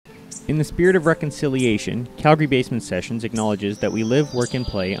In the spirit of reconciliation, Calgary Basement Sessions acknowledges that we live, work, and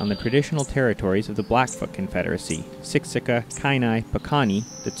play on the traditional territories of the Blackfoot Confederacy, Siksika, Kainai, Piikani,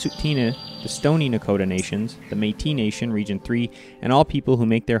 the Tsuut'ina, the Stoney Nakoda Nations, the Métis Nation, Region 3, and all people who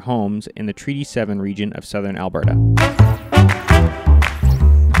make their homes in the Treaty 7 region of southern Alberta.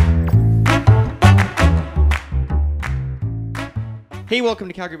 Hey, welcome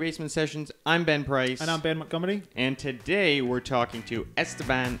to Calgary Basement Sessions. I'm Ben Price. And I'm Ben Montgomery. And today we're talking to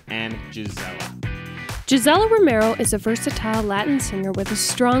Esteban and Gisela. Gisela Romero is a versatile Latin singer with a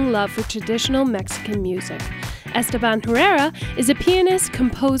strong love for traditional Mexican music. Esteban Herrera is a pianist,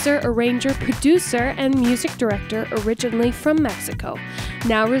 composer, arranger, producer, and music director originally from Mexico,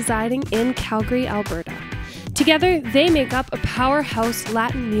 now residing in Calgary, Alberta. Together, they make up a powerhouse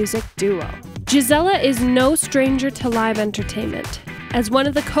Latin music duo. Gisela is no stranger to live entertainment. As one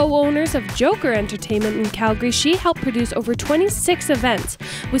of the co-owners of Joker Entertainment in Calgary, she helped produce over 26 events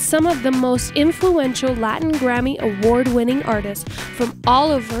with some of the most influential Latin Grammy award-winning artists from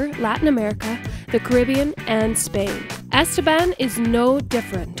all over Latin America, the Caribbean, and Spain. Esteban is no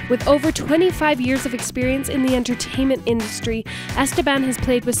different. With over 25 years of experience in the entertainment industry, Esteban has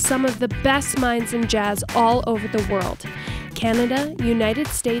played with some of the best minds in jazz all over the world. Canada, United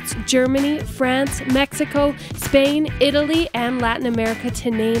States, Germany, France, Mexico, Spain, Italy, and Latin America, to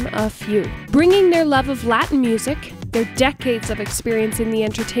name a few. Bringing their love of Latin music, their decades of experience in the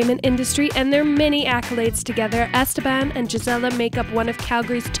entertainment industry, and their many accolades together, Esteban and Gisela make up one of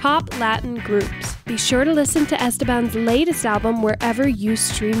Calgary's top Latin groups. Be sure to listen to Esteban's latest album wherever you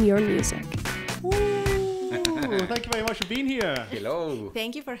stream your music. Thank you very much for being here. Hello.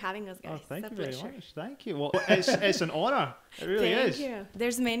 Thank you for having us, guys. Oh, thank it's you a very pleasure. much. Thank you. Well, it's an honor. It really Thank is. you.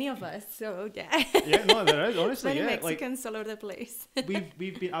 There's many of us, so yeah. Yeah, no, there is. Honestly, many yeah. Mexicans all over the place. I've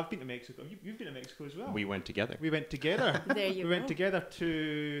been to Mexico. You've been to Mexico as well. We went together. We went together. There you we go. went together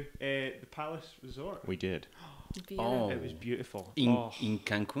to the Palace Resort. We did. Beautiful. It was beautiful. In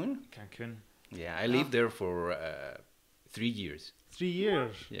Cancun? Cancun. Yeah, I lived there for 3 years. 3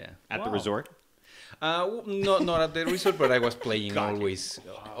 years. Yeah. At the resort? Not at the resort, but I was playing Gotcha. always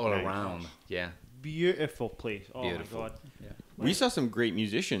all Right. around. Yeah. Beautiful place. Oh Beautiful. my God. Yeah. We saw some great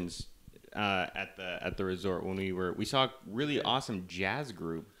musicians at the resort when we saw a really awesome jazz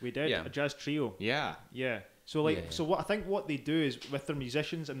group. We did Yeah. a jazz trio. Yeah. Yeah. So Yeah. so what I think what they do is with their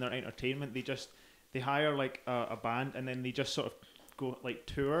musicians and their entertainment, they hire like a band and then they just sort of go like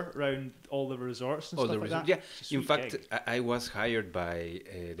tour around all the resorts and Oh, stuff the like resort. that. Yeah. It's a In sweet fact, gig. I was hired by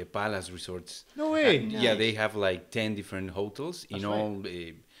the Palace Resorts. No way. Yeah, they have like 10 different hotels in That's all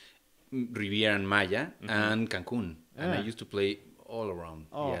Riviera and Maya and Cancun. And I Yeah. used to play all around.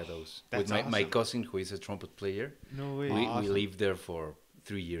 Oh, Yeah, those. that's With my awesome. cousin who is a trumpet player. No way. We lived there for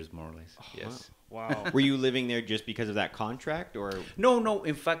 3 years more or less. Yes. Wow. Were you living there just because of that contract, or? No.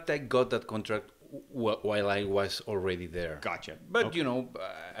 In fact, I got that contract while I was already there. Gotcha. But Okay. you know,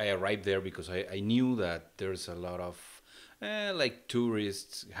 I arrived there because I knew that there's a lot of like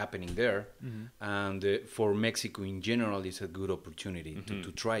tourists happening there, and for Mexico in general, it's a good opportunity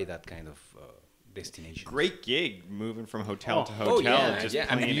to try that kind of destination. Great gig, moving from hotel to Oh, hotel, yeah, just yeah,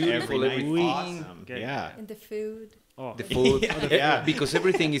 and playing beautiful every night. everything. Awesome. Okay. Yeah. And the food. Oh. The food, Yeah. because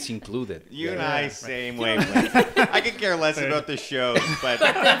everything is included. You and Yeah. I, same wavelength. I could care less about the show, but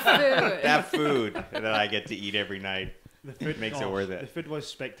The food. that food that I get to eat every night. The food Makes it worth it. The food was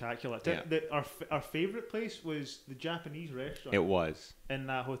spectacular. Yeah. Our favorite place was the Japanese restaurant It was in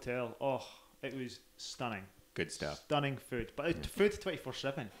that hotel. Oh, it was stunning. good stuff. Stunning food. But it's food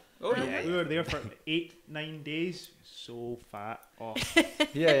 24/7. Oh We- yeah, We were there for 8-9 days. So fat. Oh,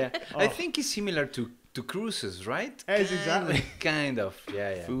 yeah. I Oh. think it's similar to cruises, right? It is exactly. Kind of.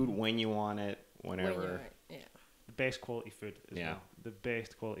 Yeah. Food when you want it, When whenever. you're- yeah. the best quality food as Yeah. well. The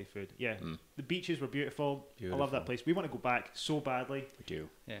best quality food. Yeah. Mm. The beaches were beautiful. I love Beautiful. that place. We want to go back so badly. We do.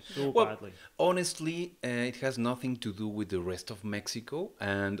 Yeah. So Well, badly. honestly, it has nothing to do with the rest of Mexico,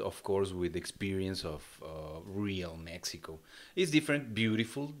 and of course with the experience of real Mexico. It's different,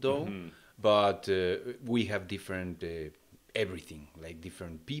 beautiful though, but we have different everything, like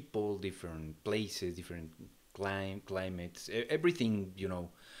different people, different places, different climates, everything, you know,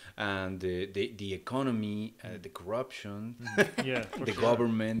 and the economy, the corruption, Yeah. For the sure.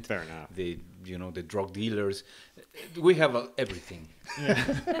 government, Fair enough. the drug dealers. We have everything.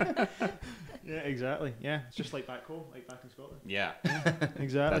 Yeah. Yeah, exactly. Yeah. It's just like back home, like back in Scotland. Yeah.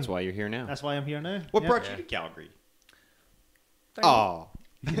 Exactly. That's why you're here now. That's why I'm here now. What Yeah. brought you to Calgary? Oh.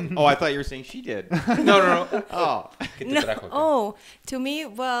 Oh, I thought you were saying she did. No. Oh. ¿Qué te No. trajo acá? Oh, to me,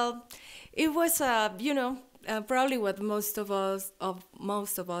 well, it was, probably what most of us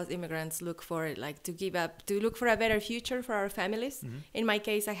immigrants look for, like to look for a better future for our families. In my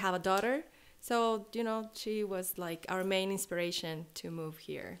case, I have a daughter, so she was like our main inspiration to move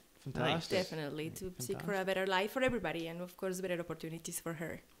here. Fantastic. Definitely to seek for a better life for everybody, and of course better opportunities for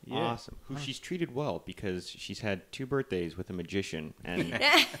her. Yeah. Awesome. Who she's treated well, because she's had 2 birthdays with a magician, and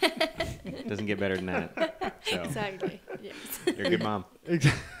doesn't get better than that. So Exactly. Yes. you're a good mom.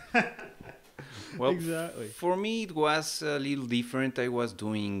 Well, Exactly. for me, it was a little different. I was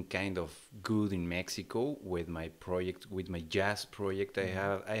doing kind of good in Mexico with my project, with my jazz project.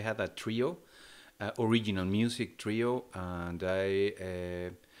 I had a trio, original music trio, and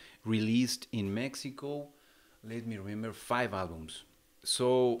I released in Mexico, let me remember, 5 albums.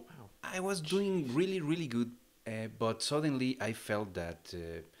 So I was doing really, really good, but suddenly I felt that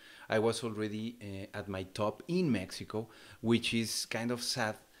I was already at my top in Mexico, which is kind of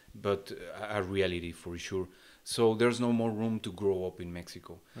sad, but a reality for sure. So there's no more room to grow up in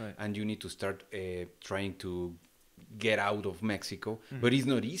Mexico, Right. and you need to start trying to get out of Mexico. But it's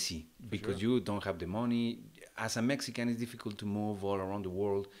not easy because you don't have the money. As a Mexican, it's difficult to move all around the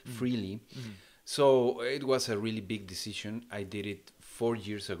world freely. So it was a really big decision. I did it 4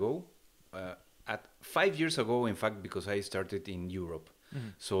 years ago. 5 years ago, in fact, because I started in Europe.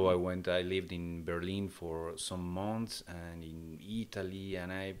 So I lived in Berlin for some months and in Italy,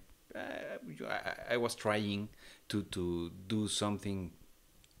 and I was trying to do something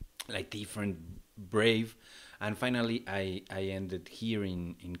like different, brave. And finally, I ended here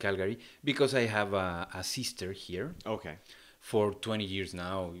in Calgary because I have a sister here. Okay. For 20 years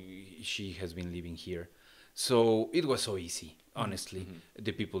now, she has been living here. So it was so easy, honestly.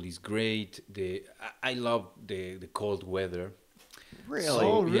 The people is great. I love the cold weather. Really?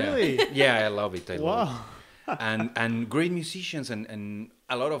 Oh, really? Yeah, I love it. I love Wow. it. And great musicians and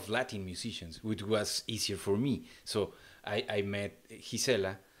a lot of Latin musicians, which was easier for me. So I met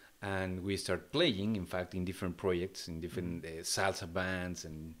Gisela, and we started playing, in fact, in different projects, in different salsa bands,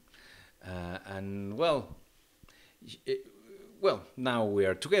 and well, now we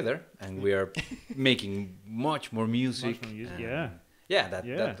are together and we are making much more music. Much more music, and yeah. Yeah,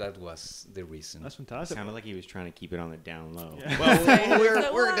 Yeah. that was the reason. That's fantastic. Sounded like he was trying to keep it on the down low. Yeah.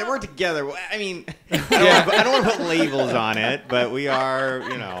 Well, we're together. I mean, I don't want to put labels on it, but we are,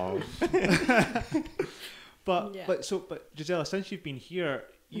 But Yeah. but Gisela, since you've been here,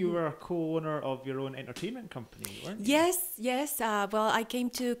 you were a co-owner of your own entertainment company, weren't you? Yes. Well, I came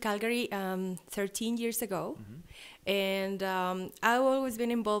to Calgary 13 years ago. And I've always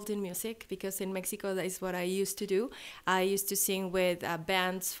been involved in music because in Mexico, that is what I used to do. I used to sing with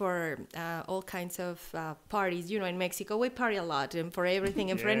bands for all kinds of parties. In Mexico, we party a lot, and for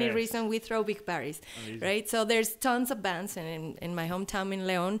everything and for any Yes. reason, we throw big parties, Amazing. right? So there's tons of bands. And in my hometown in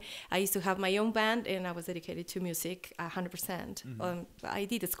León, I used to have my own band, and I was dedicated to music 100%. I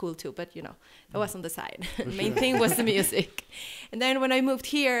did at school too, but that was on the side. The main thing was the music. And then when I moved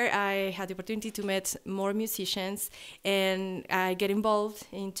here, I had the opportunity to meet more musicians, and I get involved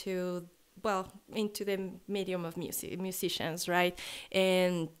into the medium of musicians, right?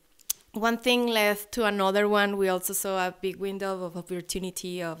 And one thing led to another one. We also saw a big window of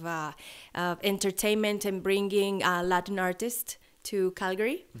opportunity of entertainment and bringing Latin artists to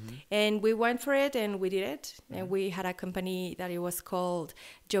Calgary, and we went for it and we did it. And we had a company that it was called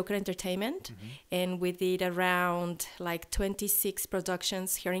Joker Entertainment, and we did around like 26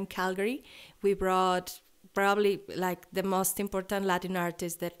 productions here in Calgary. We brought probably like the most important Latin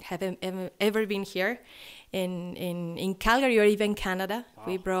artists that have ever been here in Calgary or even Canada. Wow.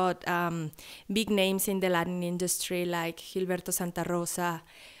 We brought big names in the Latin industry like Gilberto Santa Rosa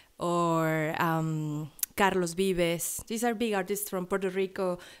or Carlos Vives. These are big artists from Puerto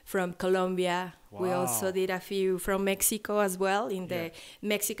Rico, from Colombia. Wow. We also did a few from Mexico as well in the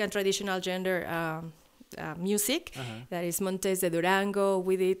Mexican traditional gender music. That is Montes de Durango.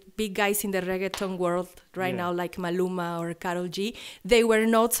 We did big guys in the reggaeton world right now, like Maluma or Karol G. They were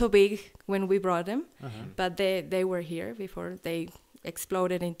not so big when we brought them, but they were here before they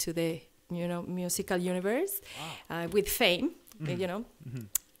exploded into the musical universe with fame.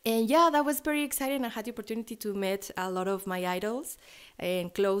 And yeah, that was very exciting. I had the opportunity to meet a lot of my idols,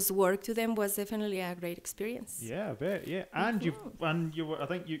 and close work to them was definitely a great experience. Yeah, I bet. Yeah, and you were, I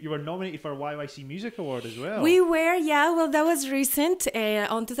think you were nominated for a YYC Music Award as well. We were, yeah. Well, that was recent,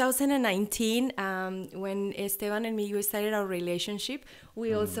 on 2019, when Esteban and me started our relationship.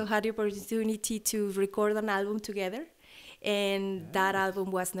 We also had the opportunity to record an album together. And that album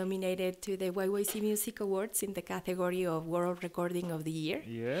was nominated to the YYC Music Awards in the category of World Recording of the Year.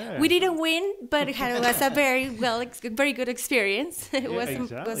 Yeah. We didn't win, but it was a very good experience. It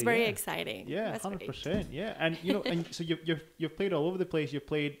was very exciting. Yeah, It was 100%. great. Yeah, and and so you've played all over the place. You've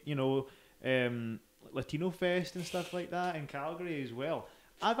played Latino Fest and stuff like that in Calgary as well.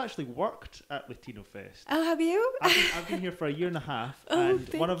 I've actually worked at Latino Fest. Oh, have you? I've been here for a year and a half, Oh, and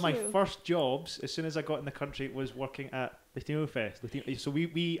one of my thank you. first jobs, as soon as I got in the country, was working at Latino Fest. So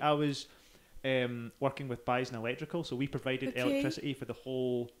I was working with Bison Electrical, so we provided electricity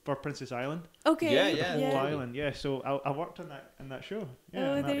for Princess Island. Okay. Yeah, The whole island, yeah. So I worked on that show, Oh,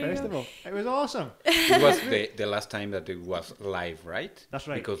 on that there you go. festival. It was awesome. It was the last time that it was live, right? That's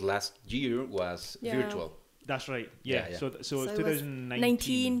right. Because last year was Yeah. virtual. That's right. Yeah. Yeah. So it was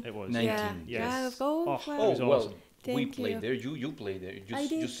 2019 it was. 19. Yeah. Yes. Yeah. Oh, Oh, wow. it Oh was well, awesome. we Thank played you. there. You played there. I You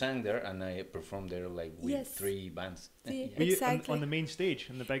did. sang there, and I performed there like with Yes. 3 bands. See, Were you exactly. on the main stage,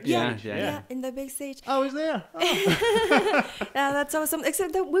 on the big Yeah, stage? yeah, in the big stage. I was there. Oh. That's awesome.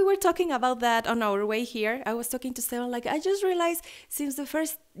 Except that we were talking about that on our way here. I was talking to Esteban, like, I just realized since the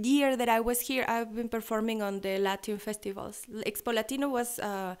first year that I was here, I've been performing on the Latin festivals. Expo Latino was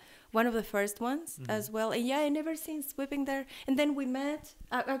one of the first ones as well. And yeah, I never since we've been there. And then we met,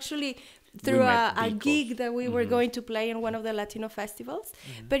 actually, through met a because- gig that we were going to play in one of the Latino festivals.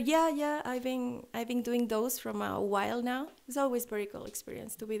 But yeah, I've been doing those from a while now. It's always very cool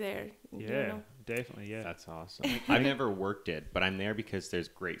experience to be there. you Yeah, know. definitely. Yeah. That's awesome. I've never worked it, but I'm there because there's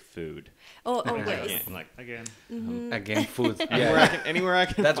great food. Oh, always. Again, like Again. Again, food. anywhere I Yeah, can, anywhere I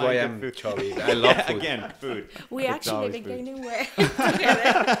can that's find why good I'm food. chubby. I love Yeah, food. again, food. We It's actually always been food. gaining weight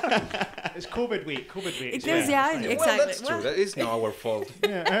together. It's COVID week. It is, yeah, it's fine. exactly. Well, that's true. Well- That is not our fault.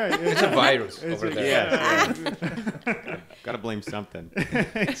 Yeah, It's a virus over there. Yeah. Got to blame something.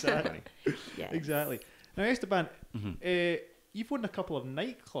 exactly. Yeah. Exactly. Now, Esteban, you've won a couple of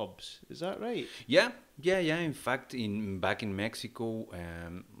nightclubs. Is that right? Yeah. In fact, back in Mexico,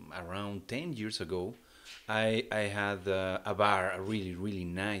 around 10 years ago, I had a bar, a really, really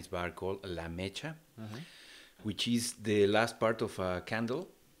nice bar called La Mecha, which is the last part of a candle,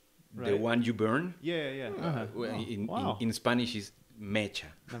 the Right. one you burn. Yeah. Well, Wow. in Spanish is mecha.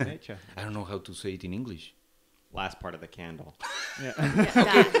 La Mecha. I don't know how to say it in English. Last part of the candle. Yeah.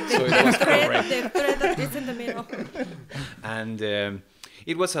 So it was correct. The thread that is in the middle. And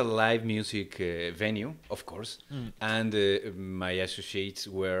it was a live music venue, of course, and my associates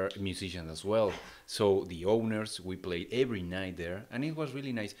were musicians as well. So the owners, we played every night there, and it was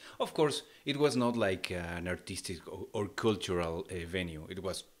really nice. Of course, it was not like an artistic or cultural venue. It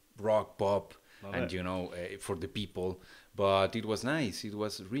was rock, pop, Love and it. for the people. But it was nice. It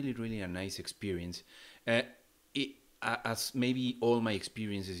was really, really a nice experience. As maybe all my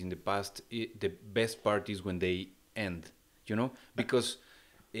experiences in the past, the best part is when they end, because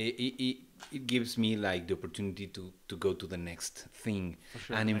it gives me like the opportunity to go to the next thing.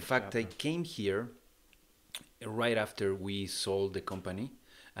 sure, And in next fact, I chapter. came here right after we sold the company,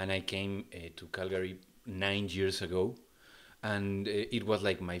 and I came to Calgary 9 years ago, and it was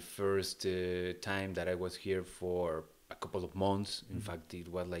like my first time that I was here for a couple of months. In fact, it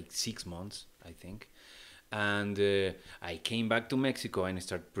was like 6 months, I think. And I came back to Mexico and I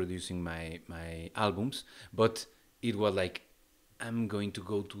started producing my albums, but it was like, I'm going to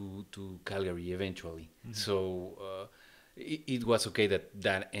go to Calgary eventually. So it was okay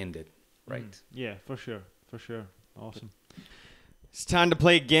that ended, right? Yeah, for sure. Awesome. It's time to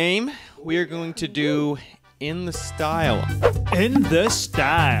play a game. We are going to do In the Style. In the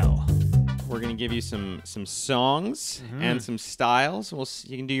style. We're going to give you some songs and some styles.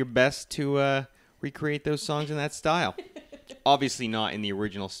 You can do your best to recreate those songs in that style. Obviously not in the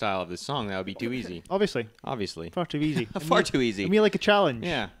original style of the song. That would be too easy. Obviously. Far Too easy. too easy. And we like a challenge.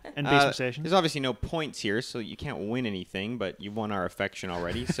 Yeah. In basement session. There's obviously no points here, so you can't win anything, but you've won our affection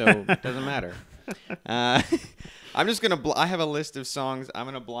already, so it doesn't matter. I'm just going to... I have a list of songs. I'm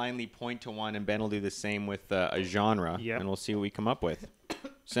going to blindly point to one, and Ben will do the same with a genre, and we'll see what we come up with.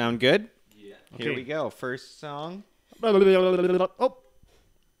 Sound good? Yeah. Here Okay. we go. First song. Oh.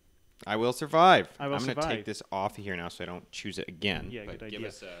 I Will Survive. I Will I'm going to Survive. take this off of here now so I don't choose it again. Yeah, but good give idea.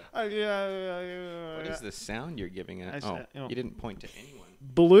 us a... What is the sound you're giving it? I s- You didn't point to anyone.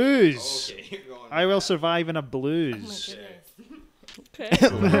 Blues. Okay, you're going I with Will that. Survive in a Oh my blues. goodness.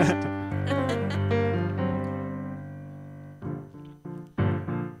 Okay.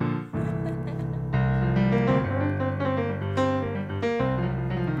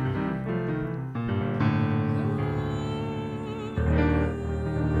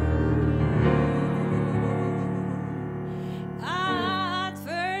 At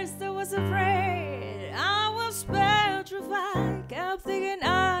first I was afraid, I was petrified.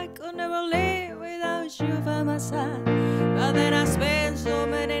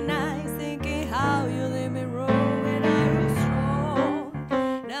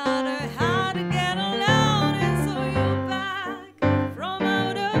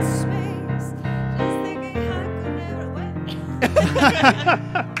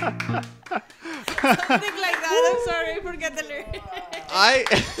 like that. I'm sorry, I forget the lyrics.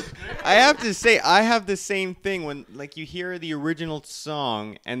 I have to say, I have the same thing when, like, you hear the original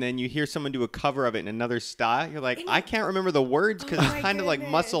song and then you hear someone do a cover of it in another style. You're like, I can't remember the words because it's kind of like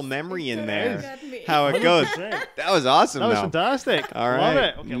muscle memory in there. How it goes. That was awesome. That was though. fantastic. All right. Love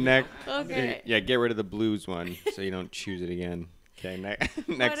it. Okay. Next. Okay. Yeah, get rid of the blues one so you don't choose it again. Okay, next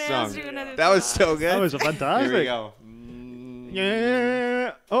What song. else you gonna do That to was us? so good. That was fantastic. Here we go.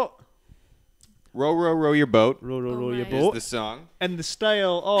 Yeah. Oh. Row, row, row your boat Row, row, row Oh your my. is boat. the song. And the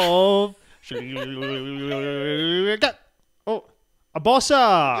style of. Oh. A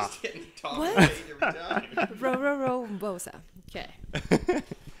bossa. What? Row, row, row, bossa. Okay.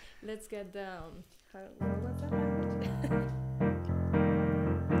 Let's get down. What was that language?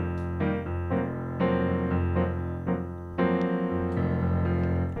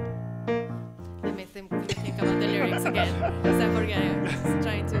 Let me think about the lyrics again, because I forget. I'm just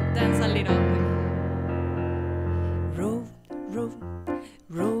trying to dance a little. Row, row,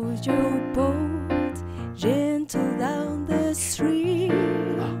 row your boat gentle down the stream.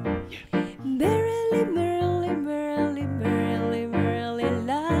 Merrily, merrily, merrily, merrily, merrily,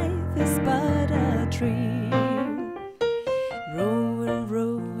 life is but a dream. Row and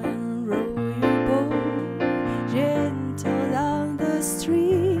row and row your boat gentle down the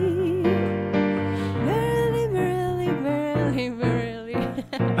stream. Merrily, merrily, merrily, merrily,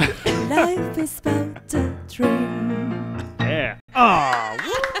 life is but a dream. Yeah. Ah.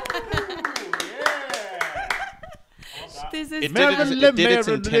 This is It did its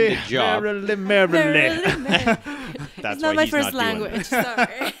intended job. Merrily, merrily. That's It's why not my he's first not doing language. it.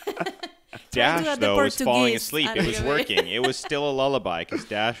 Sorry. Dash, the though, was falling Portuguese asleep. out It of was it. working. It was still a lullaby because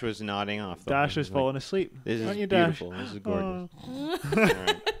Dash was nodding off. though. Dash It is was like, falling asleep. This is Aren't you, Dash? beautiful. This is gorgeous. All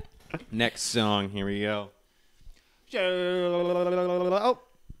right. Next song. Here we go. Oh.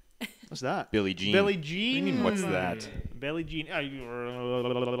 What's that? Billie Jean. Billie Jean. What do you mean, what's that? Billie Jean.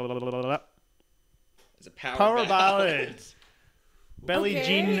 It's a Power ballad. Billie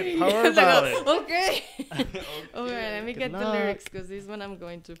Okay. Jean power ballad. Okay. Okay, let me Good get the luck. lyrics because this one I'm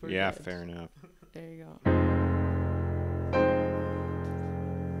going to forget. Yeah, fair enough. There you go.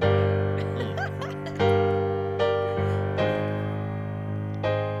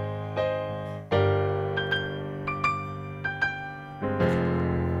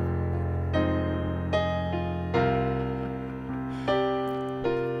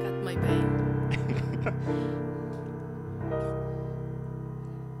 Got my pain.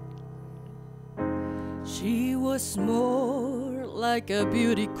 She was more like a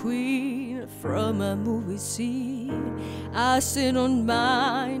beauty queen from a movie scene. I sit on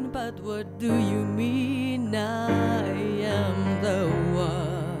mine, but what do you mean? I am the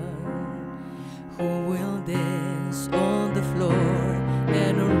one who will dance on the floor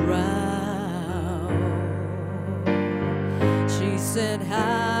and around. She said,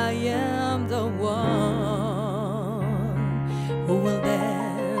 I am the one who will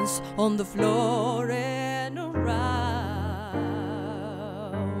dance on the floor and around.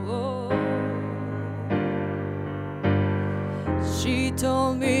 She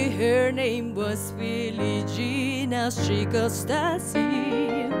told me her name was Billie Jean as she got Stacy.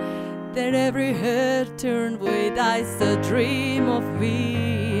 That every head turned with eyes a dream of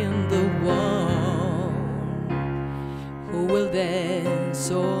being the one who will dance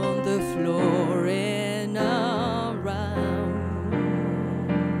on the floor and around.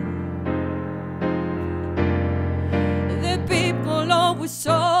 The people always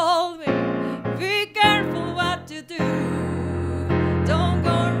told me, be careful what you do. Don't go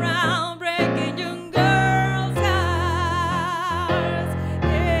around breaking young girls' hearts.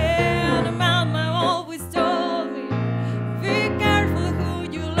 And the mama always told me, be careful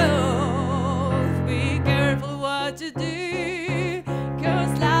who you love. Be careful what you do,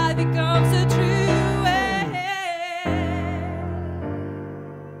 'cause life becomes a true end.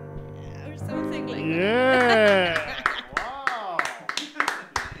 Or something like that. Yeah.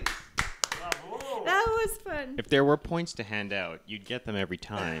 That was fun. If there were points to hand out, you'd get them every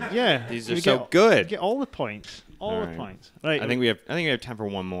time. Yeah. These You are so get- good. Get all the points. All All the right. points. Right. I think we have time for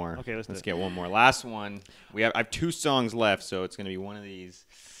one more. Okay, let's do it. get one more. Last one. I have 2 songs left, so it's gonna be one of these.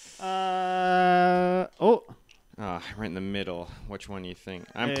 Oh. Right in the middle. Which one do you think?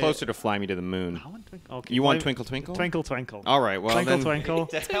 I'm Uh, closer to Fly Me to the Moon. I want Twinkle. Okay. You want fine. Twinkle Twinkle? Twinkle, twinkle. All right. Well Twinkle, then. twinkle.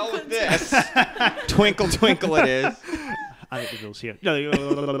 To hell with this. Twinkle Twinkle it is. I think the rules here.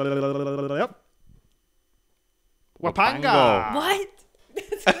 Yep. Wapango. Wapanga. What?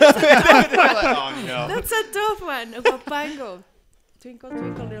 Oh no. That's a tough one. Wapango. Twinkle,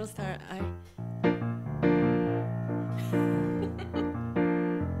 twinkle, little star.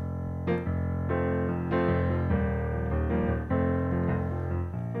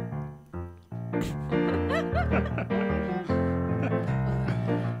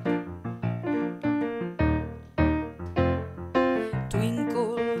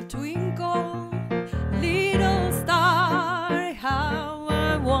 Twinkle, twinkle, little star, how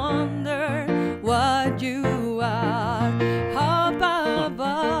I wonder what you are. Up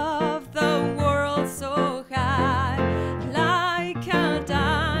above the world so high, like a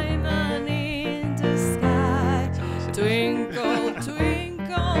diamond in the sky. Twinkle,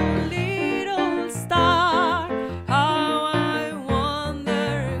 twinkle, little star, how I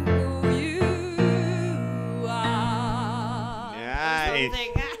wonder who you are. Nice.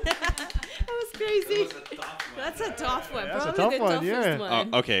 That was crazy. That's a tough one. That's a Probably tough the one, yeah. toughest one.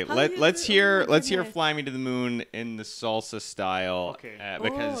 Oh, okay, How do you let's do it? hear Oh, let's hear goodness. "Fly Me to the Moon" in the salsa style. Okay.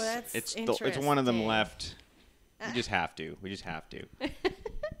 Because Oh, that's it's one of them interesting. left. We just have to. We just have to.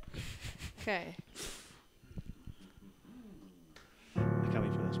 Okay. I can't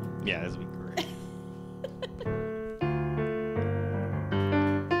wait for this one. Yeah, this will be great.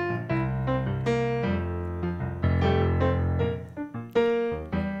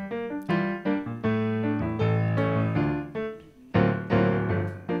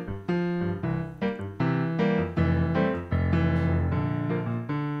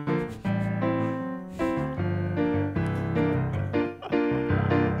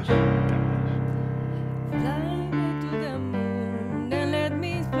 Fly me to the moon and let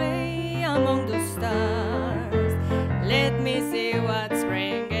me play among the stars. Let me see what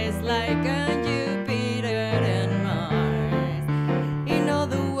spring is like on Jupiter and Mars. In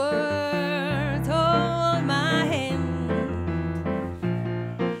other words, hold my hand.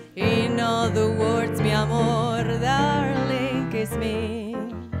 In other words, mi amor, darling, kiss me.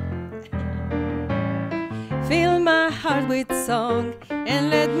 Fill my heart with song and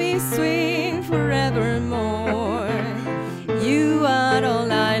let me swing forevermore. You are all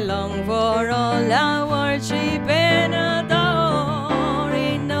I long for, all I worship and adore.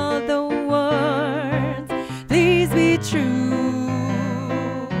 In other words, please be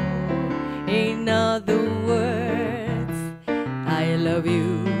true. In other words, I love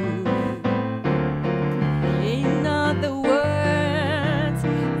you. In other words,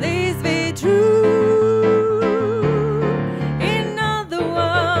 please be true. In other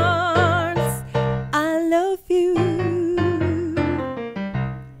words, I love you.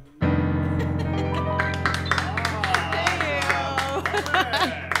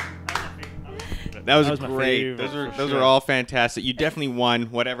 That was, That was my great. favorite, Those for are sure. all fantastic. You definitely won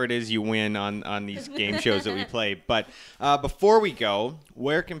whatever it is you win on these game shows that we play. But before we go,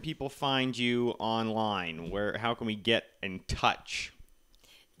 where can people find you online? How can we get in touch?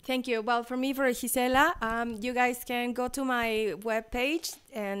 Thank you. Well, for me, for Gisela, you guys can go to my webpage,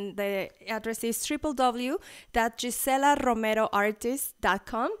 and the address is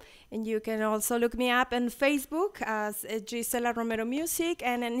www.giselaromeroartist.com. And you can also look me up on Facebook as Gisela Romero Music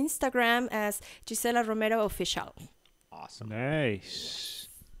and on Instagram as Gisela Romero Official. Awesome. Nice.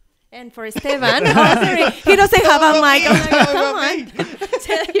 And for Esteban, oh, sorry, he doesn't have a mic. I'm like, come on.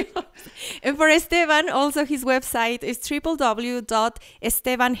 Tell you. And for Esteban, also his website is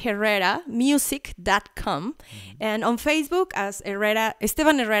www.estebanherreramusic.com. And on Facebook as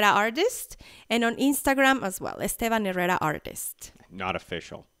Esteban Herrera Artist. And on Instagram as well, Esteban Herrera Artist. Not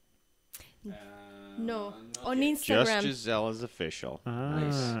official. No, on Just Instagram. Gisela's official.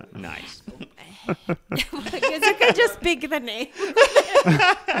 Ah. Nice. Because you can just pick the name.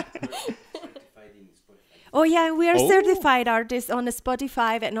 Oh yeah, we are certified artists on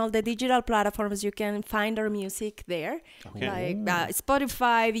Spotify and all the digital platforms. You can find our music there, Okay. like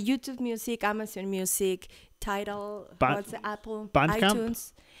Spotify, YouTube Music, Amazon Music, Tidal, what's the Apple, Bandcamp?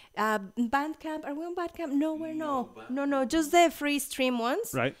 iTunes, Bandcamp. Are we on Bandcamp? No, we're no, just the free stream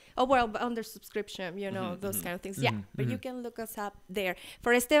ones. Right. Oh well, under subscription, those kind of things. Yeah, but you can look us up there.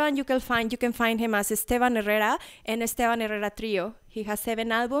 For Esteban, you can find him as Esteban Herrera and Esteban Herrera Trio. He has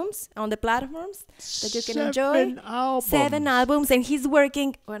 7 albums on the platforms that you can enjoy. 7 albums, and he's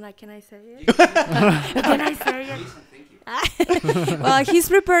working. Can I say it? Can I say it? Well, he's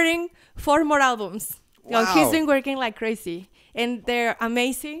preparing 4 more albums. Wow. He's been working like crazy, and they're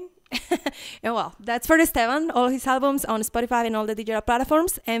amazing. And well, that's for Esteban, all his albums on Spotify and all the digital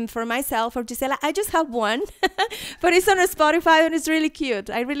platforms. And for myself, for Gisela, I just have one, but it's on Spotify and it's really cute.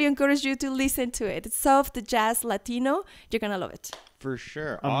 I really encourage you to listen to it. It's soft jazz Latino. You're gonna love it. For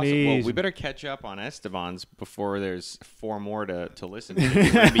sure. Awesome. Well, we Amazing. better catch up on Esteban's before there's 4 more to listen to.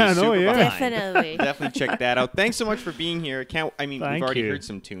 We're gonna be super yeah. behind. Definitely. Definitely check that out. Thanks so much for being here. We've Thank already you. heard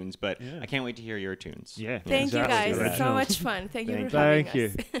some tunes, but Yeah. I can't wait to hear your tunes. Yeah. Thank you exactly. guys. Right. It's so much fun. Thank you for Thank having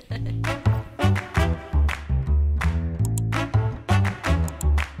you. us.